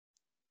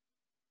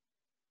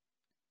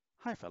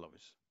Hi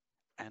fellows,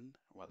 and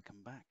welcome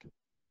back.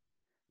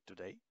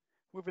 Today,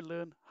 we will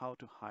learn how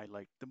to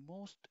highlight the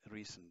most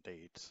recent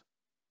dates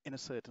in a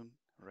certain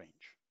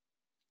range.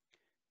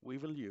 We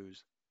will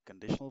use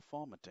conditional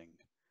formatting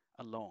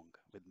along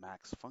with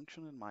Max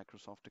function in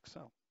Microsoft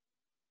Excel.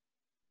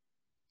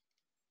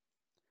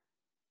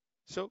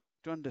 So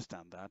to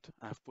understand that,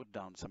 I've put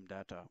down some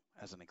data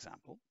as an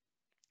example.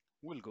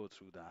 We'll go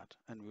through that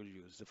and we'll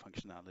use the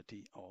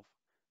functionality of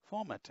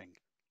formatting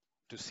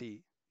to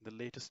see the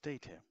latest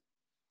date here.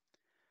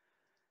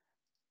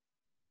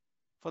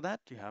 For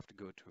that, you have to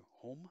go to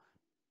Home.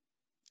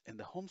 In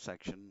the Home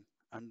section,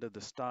 under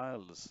the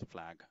Styles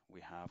flag, we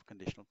have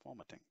Conditional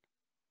Formatting.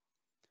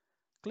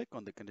 Click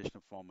on the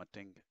Conditional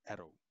Formatting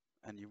arrow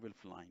and you will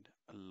find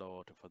a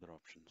lot of other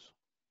options.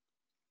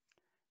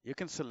 You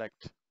can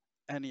select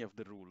any of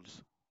the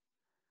rules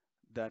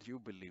that you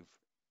believe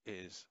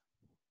is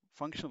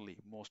functionally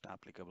most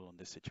applicable in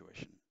this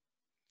situation.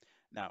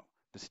 Now,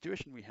 the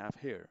situation we have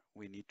here,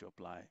 we need to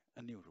apply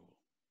a new rule.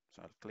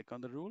 So I'll click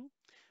on the rule.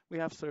 We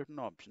have certain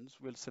options.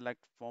 We'll select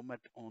format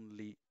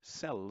only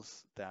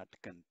cells that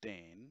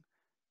contain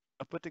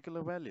a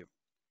particular value.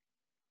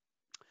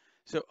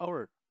 So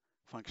our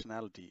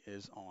functionality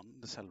is on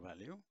the cell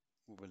value.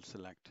 We will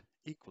select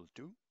equal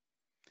to,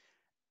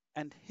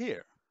 and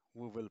here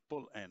we will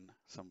pull in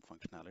some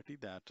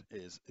functionality that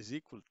is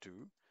equal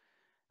to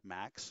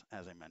max,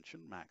 as I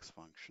mentioned, max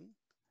function,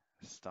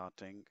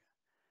 starting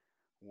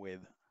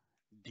with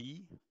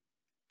D,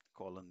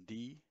 colon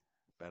D,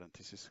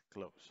 parenthesis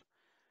close.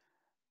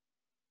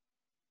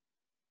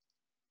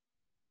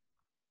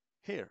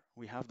 Here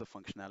we have the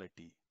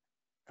functionality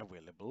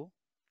available,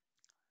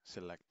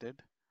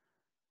 selected,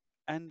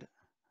 and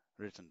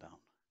written down.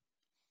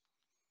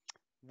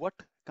 What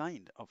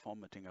kind of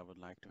formatting I would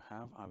like to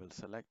have, I will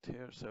select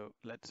here. So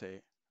let's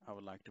say I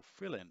would like to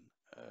fill in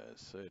a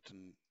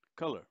certain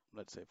color,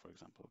 let's say, for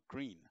example,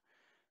 green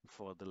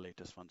for the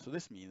latest one. So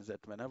this means that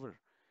whenever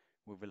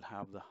we will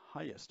have the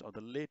highest or the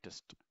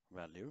latest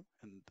value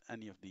in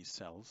any of these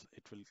cells,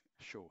 it will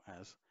show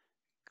as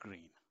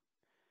green.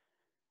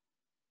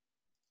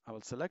 I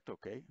will select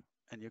OK,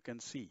 and you can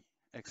see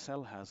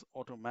Excel has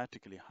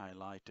automatically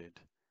highlighted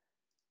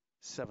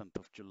 7th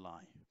of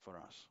July for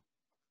us.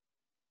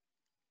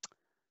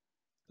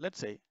 Let's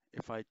say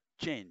if I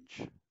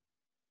change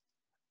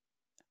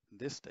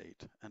this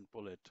date and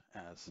pull it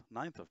as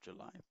 9th of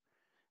July,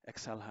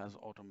 Excel has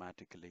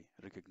automatically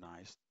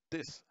recognized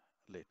this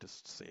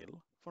latest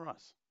sale for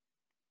us.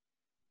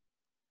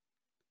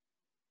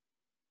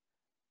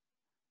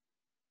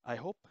 I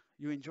hope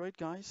you enjoyed,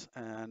 guys,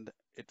 and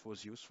it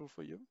was useful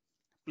for you.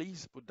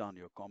 Please put down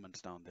your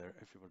comments down there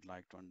if you would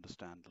like to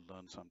understand or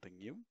learn something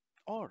new,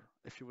 or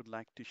if you would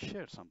like to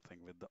share something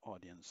with the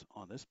audience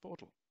on this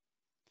portal.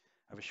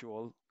 I wish you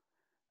all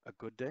a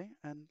good day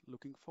and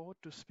looking forward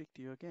to speak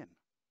to you again.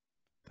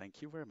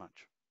 Thank you very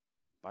much.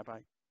 Bye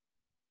bye.